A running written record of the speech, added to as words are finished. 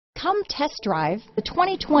Come test drive the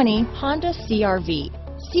 2020 Honda CR-V.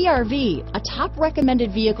 CR-V, a top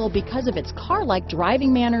recommended vehicle because of its car-like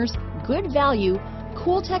driving manners, good value,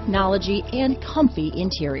 cool technology, and comfy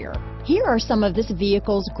interior. Here are some of this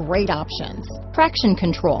vehicle's great options: traction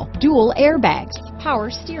control, dual airbags,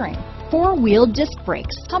 power steering, four-wheel disc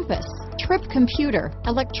brakes, compass, trip computer,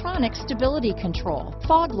 electronic stability control,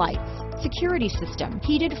 fog lights, security system,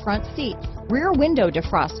 heated front seats, rear window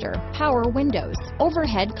defroster, power windows,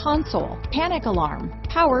 overhead console, panic alarm,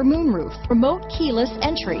 power moonroof, remote keyless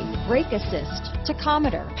entry, brake assist,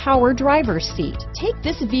 tachometer, power driver's seat. Take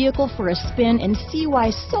this vehicle for a spin and see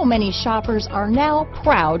why so many shoppers are now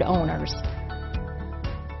proud owners.